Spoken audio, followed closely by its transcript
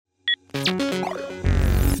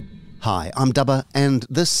Hi, I'm Dubber, and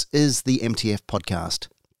this is the MTF podcast.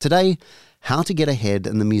 Today, how to get ahead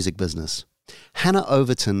in the music business. Hannah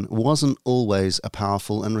Overton wasn't always a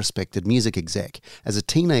powerful and respected music exec. As a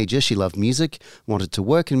teenager, she loved music, wanted to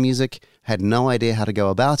work in music, had no idea how to go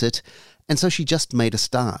about it, and so she just made a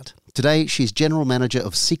start. Today, she's general manager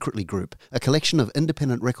of Secretly Group, a collection of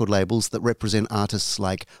independent record labels that represent artists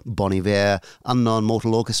like Bon Iver, Unknown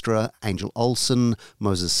Mortal Orchestra, Angel Olsen,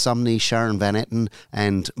 Moses Sumney, Sharon Van Etten,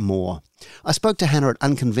 and more. I spoke to Hannah at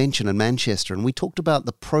Unconvention in Manchester, and we talked about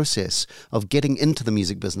the process of getting into the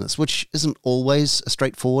music business, which isn't always a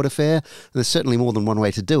straightforward affair. There's certainly more than one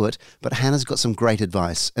way to do it, but Hannah's got some great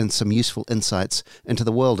advice and some useful insights into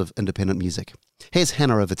the world of independent music. Here's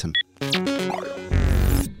Hannah Overton.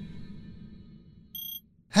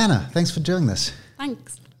 Hannah, thanks for doing this.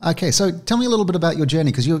 Thanks. Okay, so tell me a little bit about your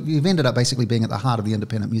journey, because you've ended up basically being at the heart of the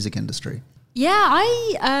independent music industry. Yeah,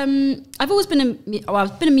 I've always been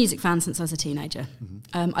I've been a music fan since I was a teenager.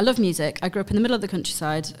 Mm-hmm. I love music. I grew up in the middle of the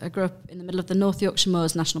countryside. I grew up in the middle of the North Yorkshire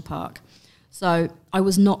Moors National Park. So I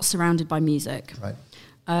was not surrounded by music. Right.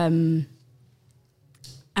 And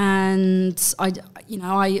I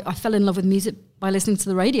fell in love with music by listening to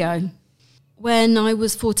the radio. When I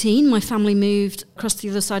was 14, my family moved across to the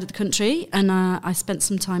other side of the country, and I spent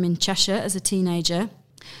some time in Cheshire as a teenager,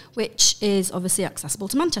 which is obviously accessible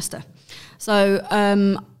to Manchester. So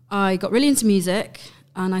I got really into music,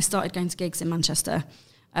 and I started going to gigs in Manchester.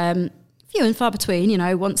 Few and far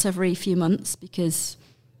between, once every few months, because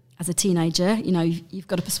as a teenager, you've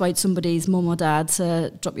got to persuade somebody's mum or dad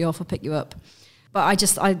to drop you off or pick you up. But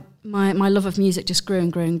my love of music just grew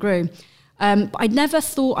and grew and grew. But I never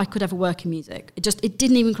thought I could ever work in music. It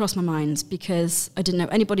didn't even cross my mind, because I didn't know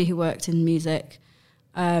anybody who worked in music.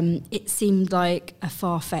 It seemed like a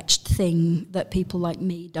far-fetched thing that people like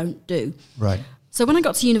me don't do. Right. So when I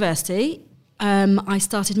got to university, I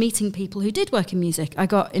started meeting people who did work in music. I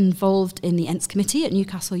got involved in the Ents Committee at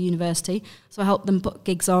Newcastle University, so I helped them put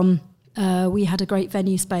gigs on. We had a great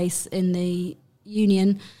venue space in the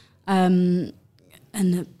Union, and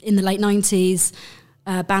in the late 90s.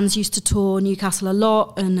 Bands used to tour Newcastle a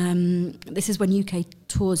lot, and this is when UK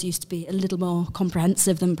tours used to be a little more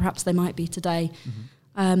comprehensive than perhaps they might be today.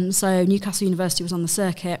 Mm-hmm. So Newcastle University was on the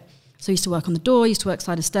circuit, so I used to work on the door, used to work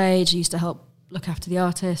side of stage, I used to help look after the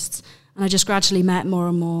artists, and I just gradually met more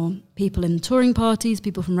and more people in touring parties,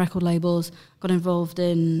 people from record labels, got involved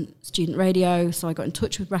in student radio, so I got in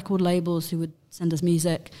touch with record labels who would send us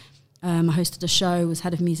music. I hosted a show, was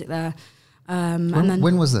head of music there.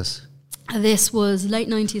 When was this? This was late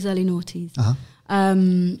 90s, early noughties. Uh-huh.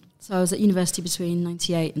 So I was at university between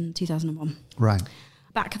 98 and 2001. Right.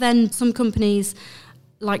 Back then, some companies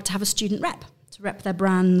like to have a student rep to rep their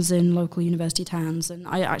brands in local university towns. And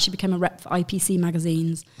I actually became a rep for IPC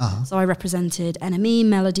magazines. Uh-huh. So I represented NME,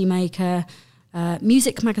 Melody Maker,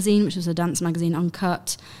 Music Magazine, which was a dance magazine,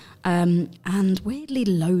 Uncut, and weirdly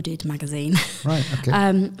Loaded magazine. Right,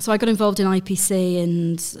 okay. So I got involved in IPC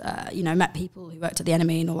and, met people who worked at the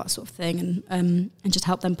NME and all that sort of thing, and just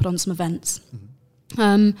helped them put on some events.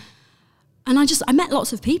 Mm-hmm. And I met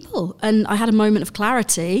lots of people, and I had a moment of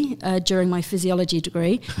clarity during my physiology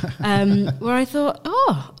degree where I thought,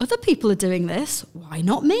 other people are doing this, why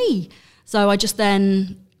not me? So I just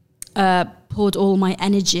then poured all my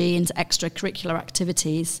energy into extracurricular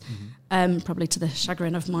activities, probably to the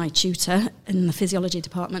chagrin of my tutor in the physiology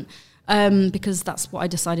department, because that's what I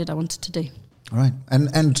decided I wanted to do. All right.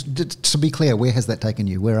 And to be clear, where has that taken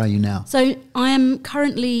you? Where are you now? So I am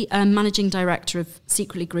currently managing director of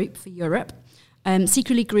Secretly Group for Europe.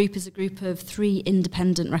 Secretly Group is a group of 3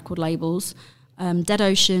 independent record labels, Dead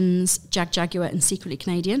Oceans, Jaguar and Secretly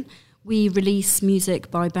Canadian. We release music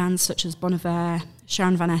by bands such as Bon Iver,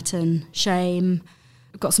 Sharon Van Etten, Shame.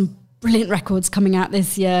 We've got some brilliant records coming out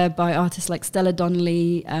this year by artists like Stella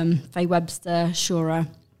Donnelly, Faye Webster, Shura.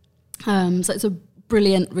 So it's a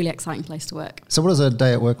brilliant, really exciting place to work. So what does a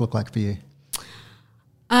day at work look like for you?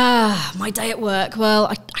 My day at work, well,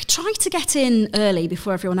 I try to get in early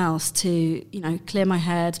before everyone else to, clear my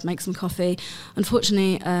head, make some coffee.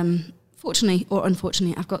 Fortunately or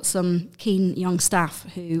unfortunately, I've got some keen young staff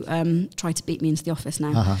who try to beat me into the office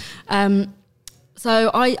now. Uh-huh. So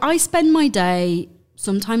I spend my day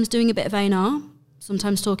sometimes doing a bit of A&R,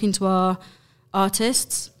 sometimes talking to our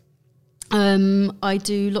artists. I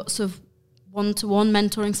do lots of one-to-one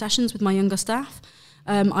mentoring sessions with my younger staff.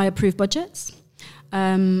 I approve budgets.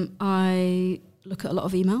 I look at a lot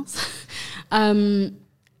of emails.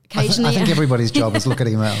 Occasionally, I think everybody's job is look at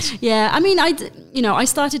emails. Yeah, I mean, I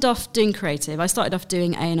started off doing creative. I started off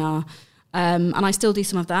doing A&R, and I still do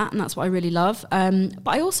some of that, and that's what I really love. But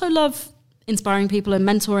I also love inspiring people and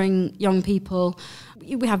mentoring young people.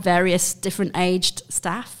 We have various different aged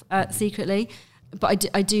staff secretly, but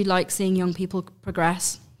I do like seeing young people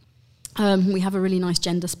progress. We have a really nice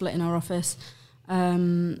gender split in our office,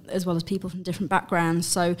 as well as people from different backgrounds.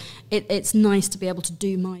 So it's nice to be able to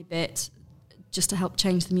do my bit just to help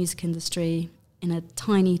change the music industry in a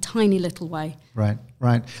tiny, tiny little way. Right.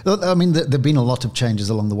 I mean, there have been a lot of changes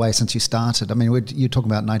along the way since you started. I mean, you're talking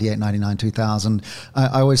about 98, 99, 2000.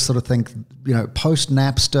 I always sort of think,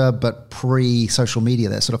 post-Napster but pre-social media,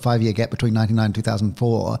 that sort of 5-year gap between 99 and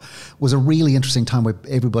 2004 was a really interesting time where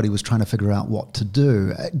everybody was trying to figure out what to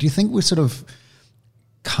do. Do you think we've sort of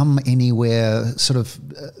come anywhere sort of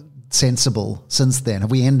sensible since then? Have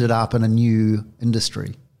we ended up in a new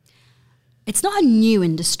industry? It's not a new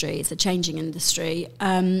industry, it's a changing industry.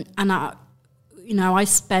 And I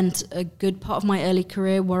spent a good part of my early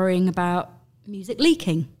career worrying about music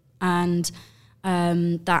leaking and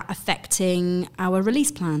that affecting our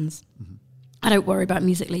release plans. Mm-hmm. I don't worry about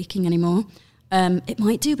music leaking anymore. It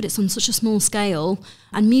might do, but it's on such a small scale.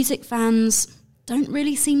 And music fans don't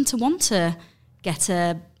really seem to want to get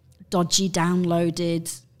a dodgy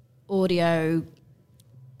downloaded audio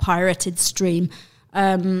pirated stream.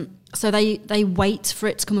 So they wait for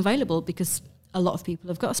it to come available because a lot of people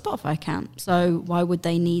have got a Spotify account. So why would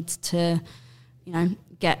they need to,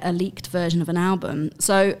 get a leaked version of an album?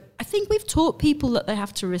 So I think we've taught people that they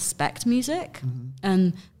have to respect music,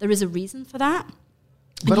 and there is a reason for that.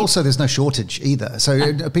 But also there's no shortage either.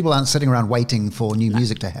 So people aren't sitting around waiting for new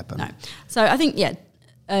music to happen. No. So I think,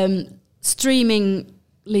 streaming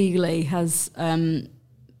legally has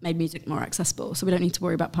made music more accessible. So we don't need to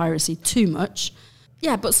worry about piracy too much.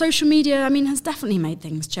 Yeah, but social media, has definitely made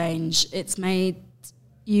things change. It's made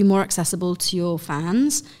you more accessible to your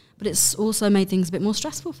fans, but it's also made things a bit more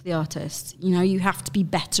stressful for the artist. You have to be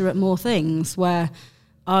better at more things, where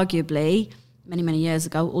arguably many, many years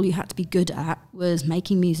ago, all you had to be good at was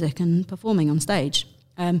making music and performing on stage.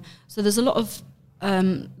 So there's a lot of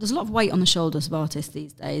weight on the shoulders of artists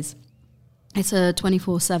these days. It's a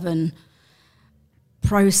 24/7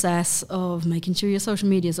 process of making sure your social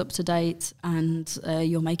media is up to date and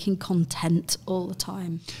you're making content all the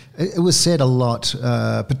time. It was said a lot,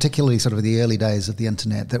 particularly sort of in the early days of the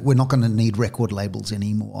internet, that we're not going to need record labels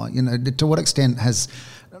anymore. To what extent has,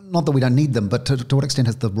 not that we don't need them, but to what extent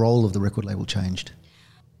has the role of the record label changed?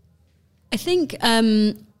 I think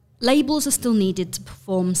labels are still needed to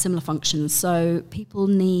perform similar functions. So people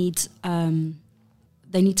need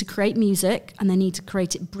to create music, and they need to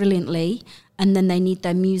create it brilliantly, and then they need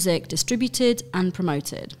their music distributed and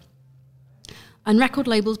promoted. And record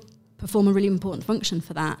labels perform a really important function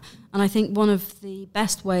for that. And I think one of the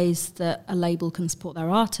best ways that a label can support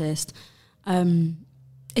their artist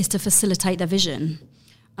is to facilitate their vision.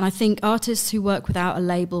 And I think artists who work without a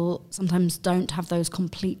label sometimes don't have those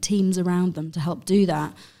complete teams around them to help do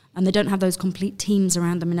that. And they don't have those complete teams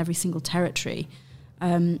around them in every single territory.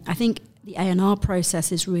 I think the A&R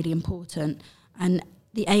process is really important. And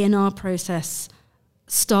the A&R process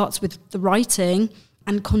starts with the writing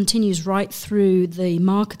and continues right through the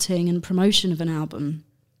marketing and promotion of an album.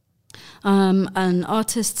 And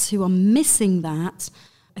artists who are missing that,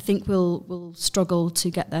 I think will struggle to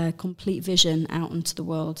get their complete vision out into the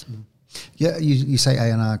world. Mm. Yeah, you say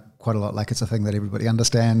A&R quite a lot, like it's a thing that everybody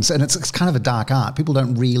understands, and it's kind of a dark art. People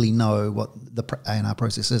don't really know what the A&R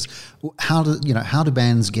process is. How do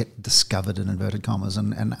bands get discovered, in inverted commas,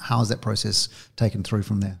 and how is that process taken through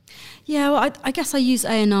from there? Yeah, well, I guess I use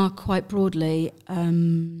A&R quite broadly.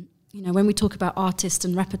 When we talk about artist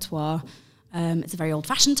and repertoire, it's a very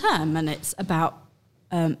old-fashioned term, and it's about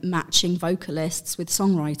matching vocalists with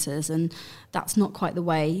songwriters, and that's not quite the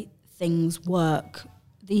way things work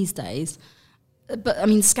these days. But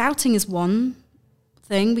scouting is one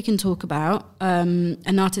thing we can talk about.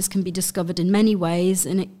 An artist can be discovered in many ways,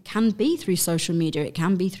 and it can be through social media, it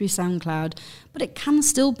can be through SoundCloud, but it can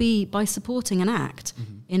still be by supporting an act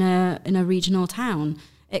in a regional town.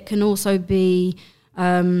 It can also be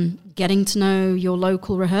getting to know your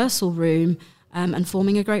local rehearsal room and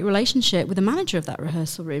forming a great relationship with the manager of that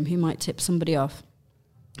rehearsal room who might tip somebody off.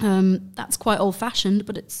 That's quite old-fashioned,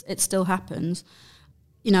 but it still happens.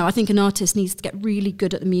 I think an artist needs to get really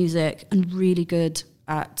good at the music and really good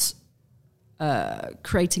at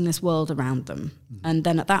creating this world around them. And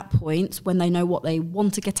then at that point, when they know what they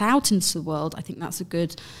want to get out into the world, I think that's a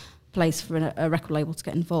good place for a record label to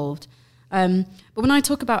get involved. But when I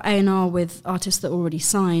talk about A&R with artists that are already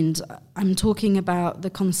signed, I'm talking about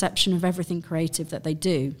the conception of everything creative that they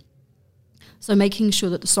do. So making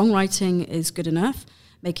sure that the songwriting is good enough,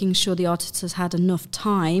 making sure the artist has had enough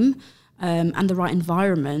time and the right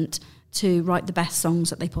environment to write the best songs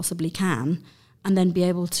that they possibly can and then be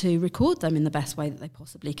able to record them in the best way that they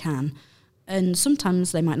possibly can. And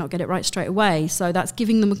sometimes they might not get it right straight away. So that's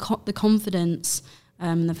giving them the confidence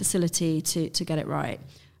and the facility to get it right.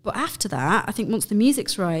 But after that, I think once the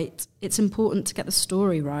music's right, it's important to get the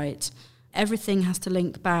story right. Everything has to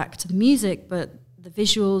link back to the music, but the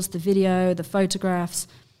visuals, the video, the photographs,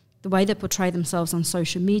 the way they portray themselves on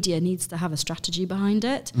social media needs to have a strategy behind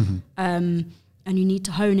it. And you need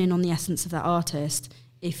to hone in on the essence of that artist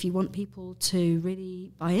if you want people to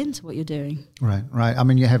really buy into what you're doing. Right. I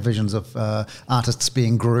mean, you have visions of artists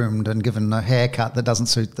being groomed and given a haircut that doesn't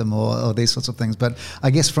suit them or these sorts of things. But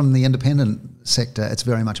I guess from the independent sector, it's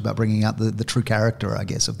very much about bringing out the true character, I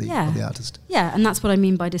guess, of the artist. Yeah, and that's what I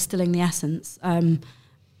mean by distilling the essence.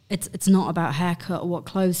 It's not about haircut or what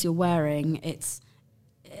clothes you're wearing. It's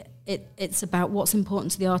about what's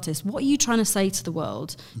important to the artist. What are you trying to say to the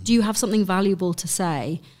world? Do you have something valuable to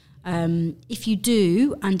say? If you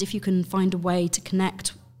do, and if you can find a way to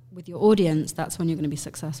connect with your audience, that's when you're going to be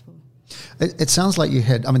successful. It sounds like you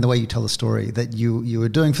had, I mean, the way you tell the story, that you were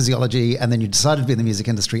doing physiology and then you decided to be in the music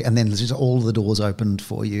industry and then just all the doors opened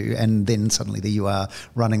for you and then suddenly there you are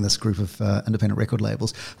running this group of independent record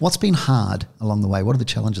labels. What's been hard along the way? What have the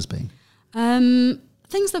challenges been?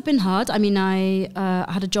 Things that have been hard. I mean, I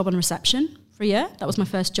had a job on reception for a year. That was my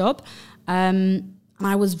first job. And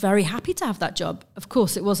I was very happy to have that job. Of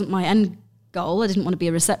course, it wasn't my end goal. I didn't want to be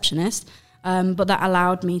a receptionist. But that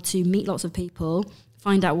allowed me to meet lots of people,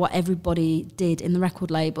 find out what everybody did in the record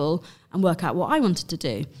label and work out what I wanted to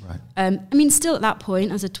do. Right. I mean, still at that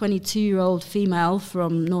point, as a 22-year-old female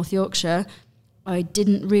from North Yorkshire, I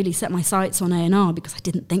didn't really set my sights on A&R because I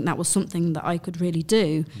didn't think that was something that I could really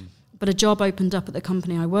do. But a job opened up at the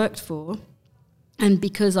company I worked for, and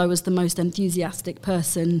because I was the most enthusiastic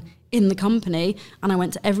person in the company and I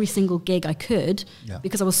went to every single gig I could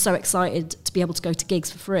because I was so excited to be able to go to gigs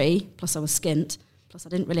for free, plus I was skint, plus I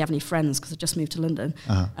didn't really have any friends because I just moved to London.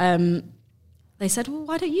 They said, well,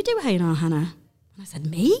 why don't you do A&R, Hannah? And I said,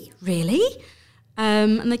 me? Really?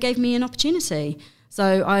 And they gave me an opportunity.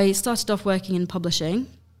 So I started off working in publishing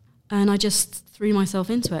and I just threw myself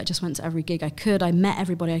into it. I just went to every gig I could. I met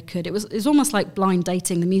everybody I could. It was almost like blind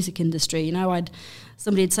dating the music industry. You know,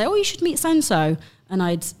 somebody would say, oh, you should meet so-and-so. And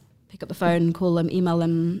I'd pick up the phone, call them, email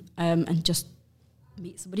them, and just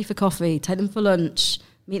meet somebody for coffee, take them for lunch,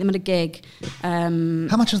 meet them at a gig. How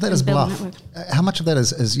much of that is bluff? How much of that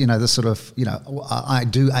is this sort of, I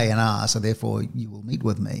do A&R, so therefore you will meet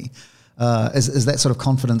with me. Is that sort of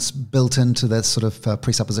confidence built into that sort of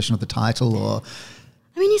presupposition of the title? Or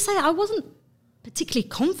I mean, you say I wasn't particularly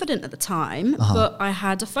confident at the time, but I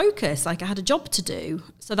had a focus, like I had a job to do.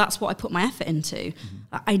 So that's what I put my effort into.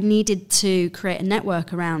 I needed to create a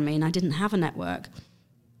network around me and I didn't have a network.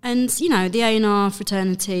 And, the A&R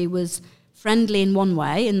fraternity was friendly in one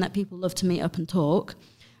way in that people love to meet up and talk,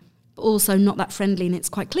 but also not that friendly and it's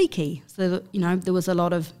quite cliquey. So, there was a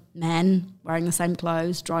lot of men wearing the same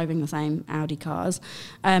clothes, driving the same Audi cars.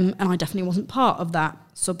 And I definitely wasn't part of that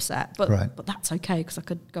subset, but that's okay because I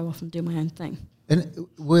could go off and do my own thing. And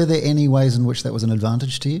were there any ways in which that was an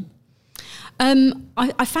advantage to you?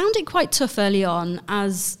 I found it quite tough early on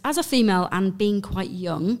as a female and being quite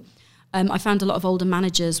young. I found a lot of older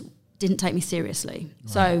managers didn't take me seriously. Right.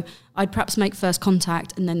 So I'd perhaps make first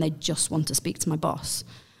contact and then they'd just want to speak to my boss.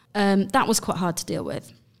 That was quite hard to deal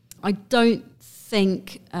with. I don't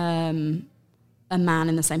think a man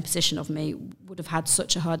in the same position of me would have had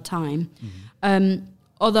such a hard time.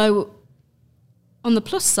 Although on the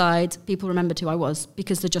plus side, people remembered who I was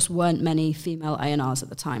because there just weren't many female A&Rs at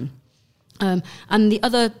the time. And the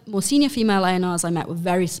other more senior female A&Rs I met were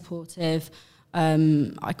very supportive.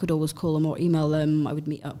 I could always call them or email them. I would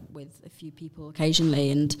meet up with a few people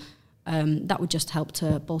occasionally and that would just help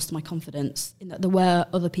to bolster my confidence in that there were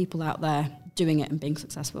other people out there doing it and being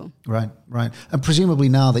successful. Right. And presumably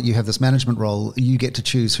now that you have this management role, you get to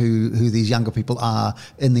choose who these younger people are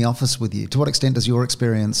in the office with you. To what extent does your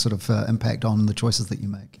experience sort of impact on the choices that you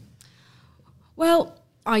make? Well,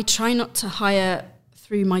 I try not to hire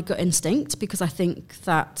through my gut instinct because I think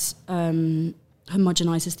that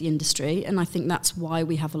homogenizes the industry, and I think that's why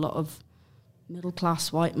we have a lot of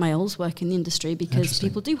middle-class white males work in the industry because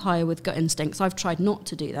people do hire with gut instincts. I've tried not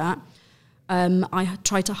to do that. I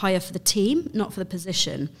try to hire for the team, not for the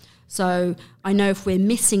position. So I know if we're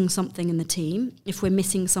missing something in the team, if we're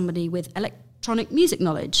missing somebody with electronic music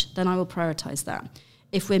knowledge, then I will prioritize that.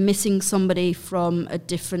 If we're missing somebody from a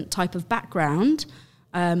different type of background,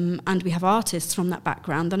 and we have artists from that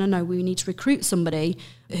background, then I know we need to recruit somebody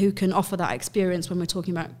who can offer that experience when we're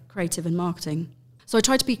talking about creative and marketing. So I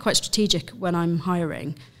try to be quite strategic when I'm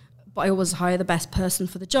hiring, but I always hire the best person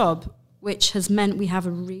for the job. which has meant we have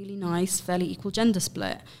a really nice, fairly equal gender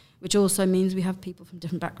split, which also means we have people from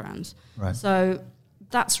different backgrounds. Right. So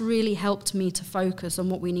that's really helped me to focus on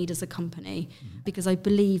what we need as a company, because I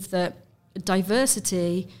believe that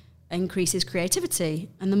diversity increases creativity,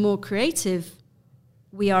 and the more creative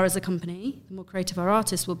we are as a company, the more creative our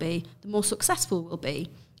artists will be, the more successful we'll be,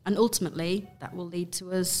 and ultimately that will lead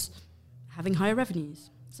to us having higher revenues.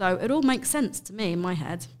 So it all makes sense to me in my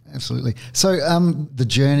head. Absolutely. So the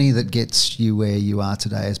journey that gets you where you are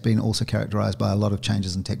today has been also characterized by a lot of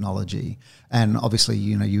changes in technology. And obviously,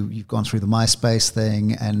 you've gone through the MySpace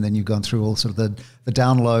thing, and then you've gone through all sort of the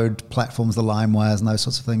download platforms, the LimeWires and those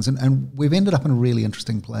sorts of things. And we've ended up in a really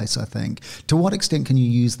interesting place, I think. To what extent can you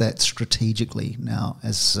use that strategically now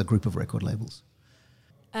as a group of record labels?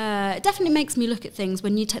 It definitely makes me look at things.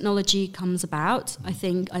 When new technology comes about, I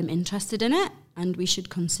think I'm interested in it and we should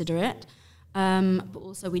consider it. But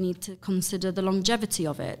also we need to consider the longevity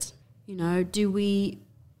of it. Do we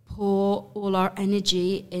pour all our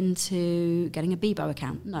energy into getting a Bebo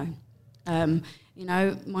account? No.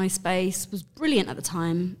 MySpace was brilliant at the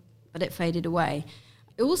time, but it faded away.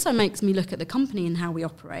 It also makes me look at the company and how we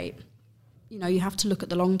operate. You have to look at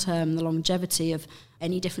the long term, the longevity of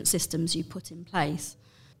any different systems you put in place.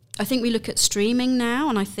 I think we look at streaming now,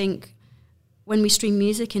 and I think when we stream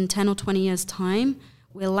music in 10 or 20 years' time,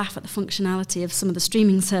 we'll laugh at the functionality of some of the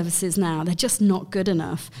streaming services now. They're just not good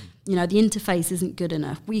enough. The interface isn't good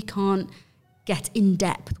enough. We can't get in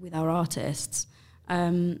depth with our artists.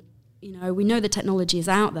 We know the technology is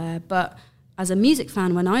out there, but as a music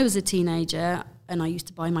fan, when I was a teenager and I used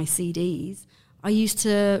to buy my CDs, I used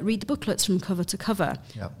to read the booklets from cover to cover.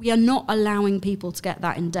 Yep. We are not allowing people to get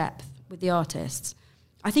that in depth with the artists.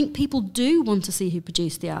 I think people do want to see who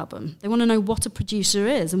produced the album. They want to know what a producer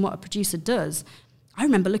is and what a producer does. I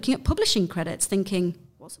remember looking at publishing credits thinking,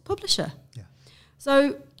 what's a publisher? Yeah.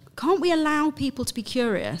 So can't we allow people to be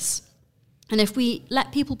curious? And if we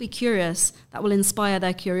let people be curious, that will inspire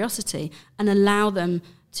their curiosity and allow them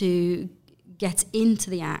to get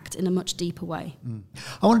into the act in a much deeper way.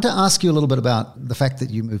 I wanted to ask you a little bit about the fact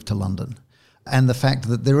that you moved to London and the fact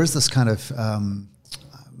that there is this kind of...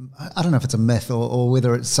 I don't know if it's a myth or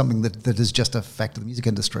whether it's something that is just a fact of the music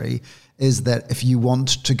industry, is that if you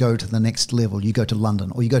want to go to the next level, you go to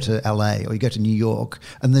London or you go to LA or you go to New York,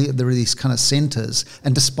 and there are these kind of centers.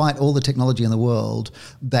 And despite all the technology in the world,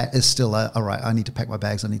 that is still all right, I need to pack my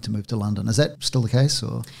bags, I need to move to London. Is that still the case?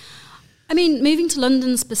 Or? I mean, moving to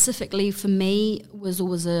London specifically for me was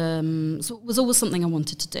always something I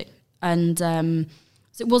wanted to do. And so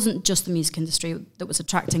it wasn't just the music industry that was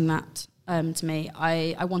attracting that to me.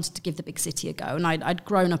 I wanted to give the big city a go, and I'd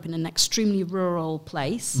grown up in an extremely rural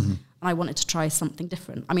place, and I wanted to try something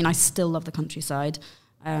different. I mean, I still love the countryside,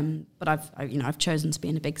 but I've chosen to be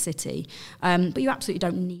in a big city. But you absolutely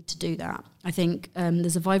don't need to do that. I think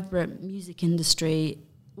there's a vibrant music industry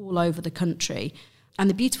all over the country, and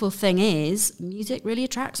the beautiful thing is music really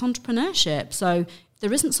attracts entrepreneurship. So if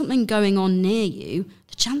there isn't something going on near you,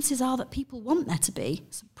 the chances are that people want there to be.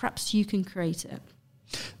 So perhaps you can create it.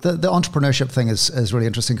 The entrepreneurship thing is really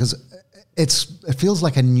interesting because it feels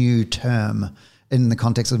like a new term in the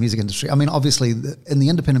context of the music industry. I mean, obviously, in the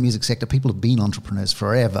independent music sector, people have been entrepreneurs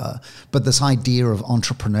forever, but this idea of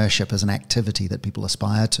entrepreneurship as an activity that people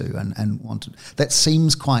aspire to and want to, that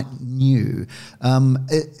seems quite new.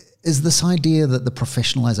 Is this idea that the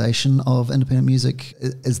professionalization of independent music,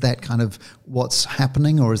 is that kind of what's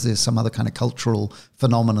happening, or is there some other kind of cultural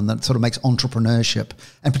phenomenon that sort of makes entrepreneurship,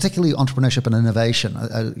 and particularly entrepreneurship and innovation,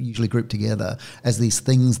 are usually grouped together as these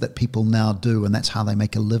things that people now do, and that's how they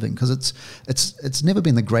make a living? Because it's never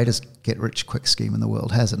been the greatest get-rich-quick scheme in the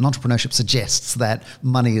world, has it? And entrepreneurship suggests that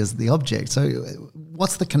money is the object. So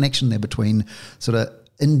what's the connection there between sort of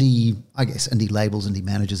indie labels, indie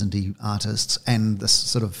managers, indie artists, and this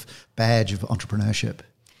sort of badge of entrepreneurship?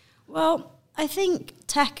 Well, I think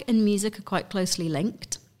tech and music are quite closely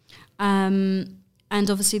linked. And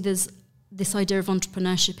obviously there's this idea of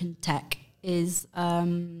entrepreneurship in tech is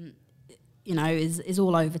all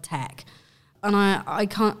over tech. And I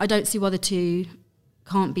don't see why the two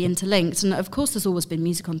can't be interlinked. And of course there's always been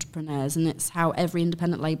music entrepreneurs, and it's how every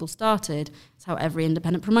independent label started. It's how every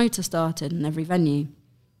independent promoter started, and every venue.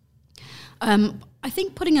 I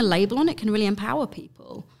think putting a label on it can really empower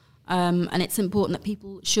people. And it's important that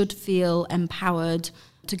people should feel empowered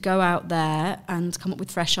to go out there and come up with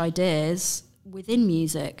fresh ideas within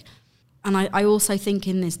music. And I also think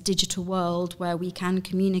in this digital world where we can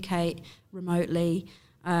communicate remotely,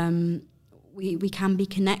 we can be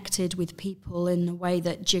connected with people in a way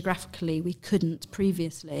that geographically we couldn't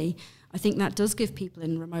previously. I think that does give people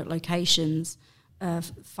in remote locations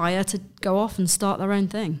fire to go off and start their own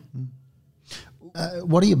thing.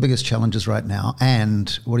 What are your biggest challenges right now, and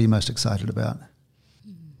what are you most excited about?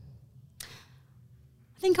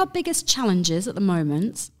 I think our biggest challenges at the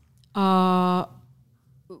moment are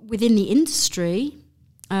within the industry,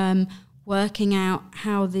 working out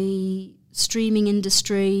how the streaming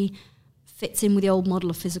industry fits in with the old model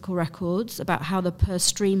of physical records, about how the per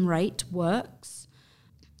stream rate works,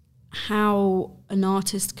 how an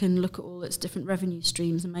artist can look at all its different revenue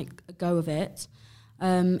streams and make a go of it.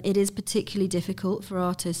 It is particularly difficult for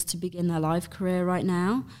artists to begin their live career right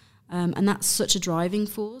now, and that's such a driving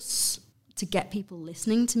force to get people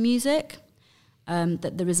listening to music,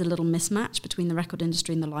 that there is a little mismatch between the record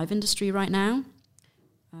industry and the live industry right now.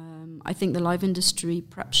 I think the live industry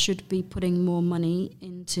perhaps should be putting more money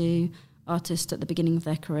into artists at the beginning of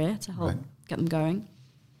their career to help get them going.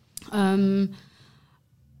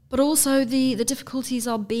 But also the difficulties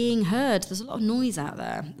are being heard. There's a lot of noise out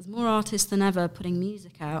there. There's more artists than ever putting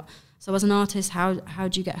music out. So as an artist, how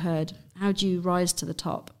do you get heard? How do you rise to the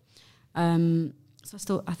top?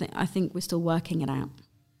 So I think we're still working it out.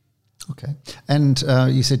 Okay. And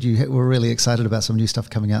you said you were really excited about some new stuff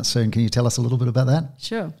coming out soon. Can you tell us a little bit about that?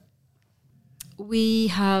 Sure. We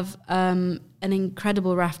have an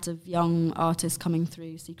incredible raft of young artists coming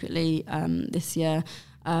through secretly this year.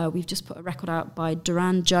 We've just put a record out by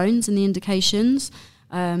Duran Jones and the Indications.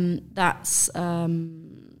 That's a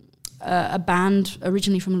band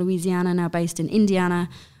originally from Louisiana, now based in Indiana.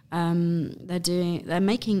 They're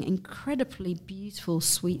making incredibly beautiful,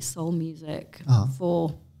 sweet soul music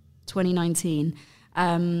for 2019.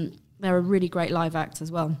 They're a really great live act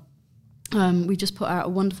as well. We just put out a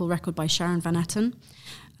wonderful record by Sharon Van Etten.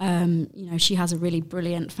 She has a really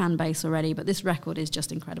brilliant fan base already, but this record is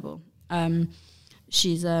just incredible.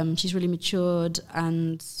 She's really matured,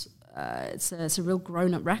 and it's a real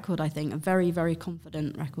grown-up record, I think, a very, very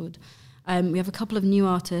confident record. We have a couple of new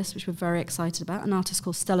artists, which we're very excited about. An artist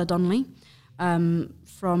called Stella Donnelly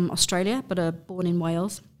from Australia, but born in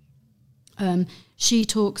Wales. She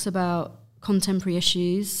talks about contemporary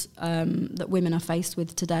issues that women are faced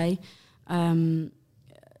with today, and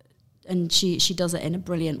she does it in a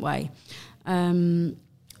brilliant way.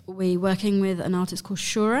 We're working with an artist called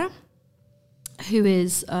Shura, who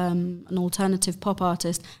is an alternative pop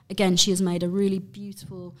artist. Again, she has made a really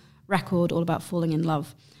beautiful record all about falling in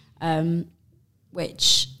love,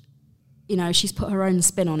 which, she's put her own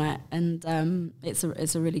spin on it, and it's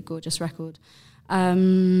a really gorgeous record.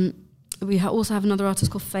 We also have another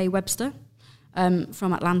artist called Faye Webster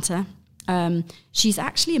from Atlanta. She's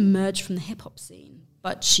actually emerged from the hip-hop scene,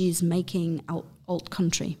 but she's making alt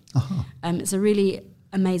country. Uh-huh. It's a really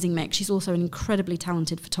amazing mix. She's also an incredibly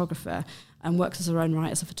talented photographer and works as her own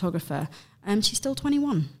right as a photographer. She's still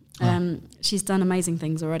 21. Wow. She's done amazing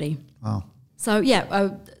things already. Wow. So,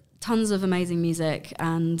 tons of amazing music.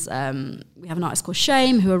 And we have an artist called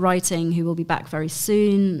Shame who will be back very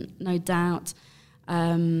soon, no doubt.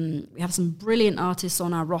 We have some brilliant artists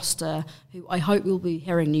on our roster who I hope we'll be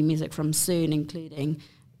hearing new music from soon, including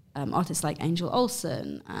artists like Angel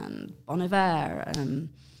Olsen and Bon Iver,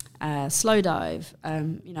 Slowdive.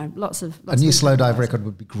 Lots of a new Slowdive record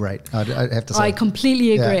would be great. I'd have to say. I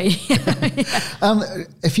completely agree. Yeah.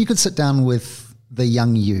 If you could sit down with the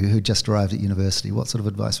young you who just arrived at university, what sort of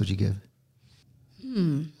advice would you give?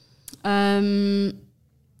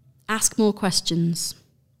 Ask more questions.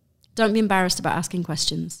 Don't be embarrassed about asking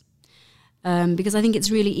questions, because I think it's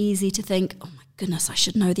really easy to think, oh my goodness, I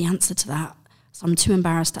should know the answer to that, so I'm too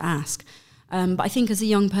embarrassed to ask. But I think as a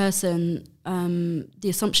young person, the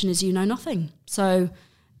assumption is you know nothing. So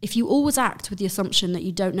if you always act with the assumption that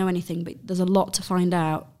you don't know anything, but there's a lot to find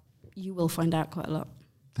out, you will find out quite a lot.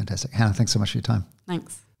 Fantastic. Hannah, thanks so much for your time.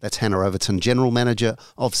 Thanks. That's Hannah Overton, General Manager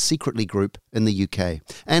of Secretly Group in the UK.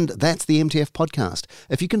 And that's the MTF podcast.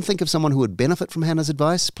 If you can think of someone who would benefit from Hannah's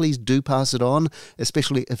advice, please do pass it on,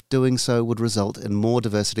 especially if doing so would result in more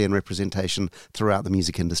diversity and representation throughout the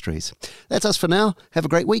music industries. That's us for now. Have a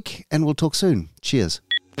great week, and we'll talk soon. Cheers.